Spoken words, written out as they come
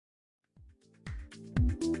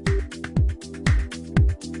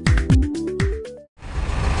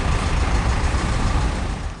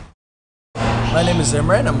My name is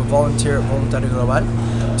Imran. I'm a volunteer at Voluntario Global.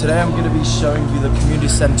 Today I'm going to be showing you the community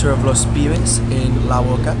center of Los Pibes in La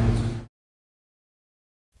Boca.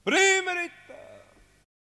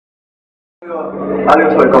 Algo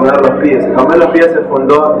sobre el Comedor Los Pibes. El Comedor Los Pibes se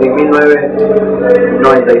fundó en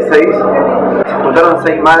 1996. Se juntaron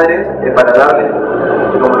 6 madres para darles,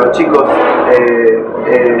 como los chicos,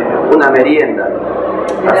 una merienda.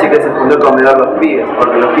 Así que se fundó el Comedor Los Pibes,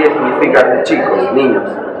 porque los pibes significa chicos, niños.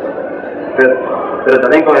 Pero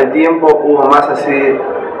también con el tiempo hubo más así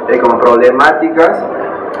como problemáticas,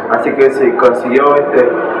 así que se consiguió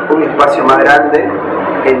un espacio más grande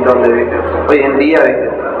en donde hoy en día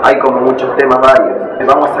hay como muchos temas varios.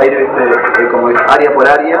 Vamos a ir como área por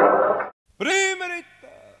área.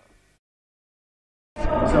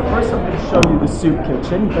 So first I'm going to show you the soup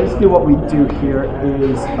kitchen. Basically what we do here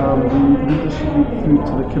is we distribute food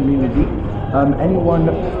to the community. Anyone,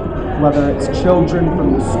 whether it's children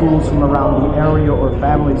from the schools from around the area or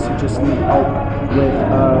families who just need help with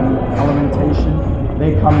alimentation,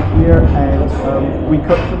 they come here and we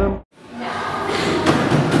cook for them.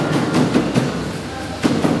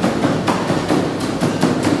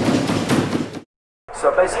 So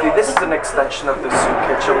basically this is an extension of the soup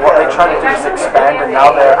kitchen. What they try to do is expand, and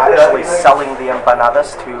now they're actually selling the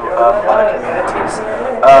empanadas to other communities.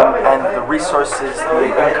 And the resources, the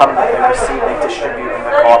income that they receive, they distribute in the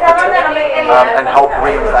cooperative and help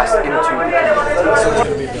reinvest into the community. So it's going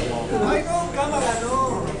to be a bit long.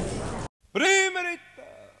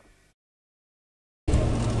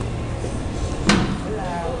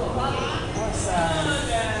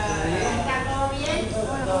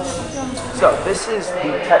 So this is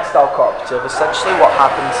the textile cooperative. Essentially what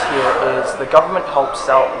happens here is the government helps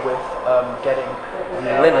out with getting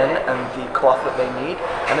the linen and the cloth that they need.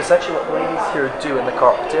 And essentially what the ladies here do in the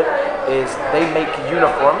cooperative is they make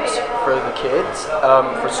uniforms for the kids,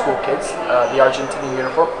 for school kids, the Argentinian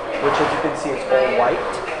uniform, which as you can see is all white.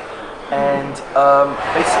 And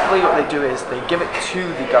basically what they do is they give it to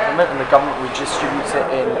the government, and the government redistributes it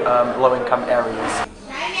in low-income areas.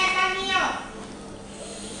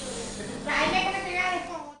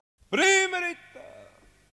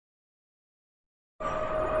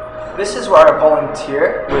 This is where I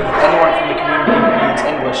volunteer with anyone from the community who needs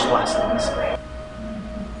English lessons.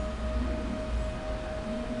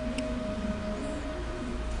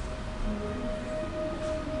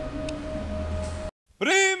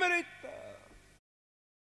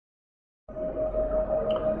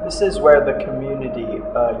 This is where the community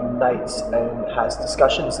unites and has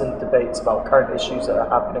discussions and debates about current issues that are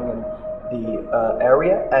happening in the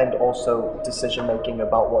area, and also decision making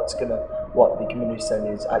about what the community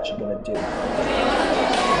center is actually gonna do.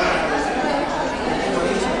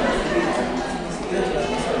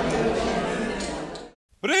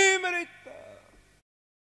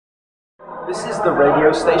 This is the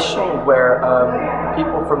radio station where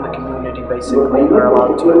people from the community basically are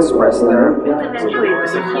allowed to express their opinions.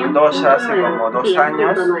 Se fundó ya hace como 2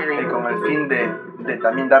 años con el fin de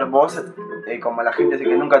también dar voz como a la gente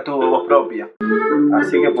que nunca tuvo voz propia.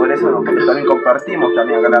 Así que por eso nosotros también compartimos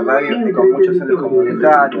también acá la radio con muchos centros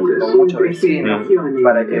comunitarios, con muchos vecinos,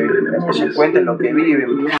 para que ellos cuenten lo que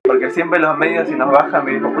viven. Porque siempre los medios, si nos bajan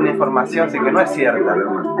una información así que no es cierta.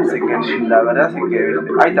 Así que la verdad es que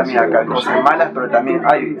hay también acá cosas malas, pero también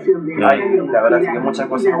hay la verdad es que muchas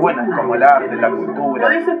cosas buenas, como el arte, la cultura,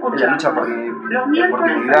 la lucha por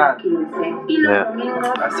dignidad.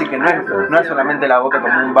 Así que no es solamente La Boca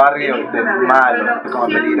como un barrio malo, como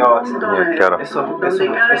peligroso. Claro. Eso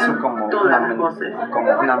es como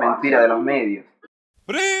una mentira de los medios.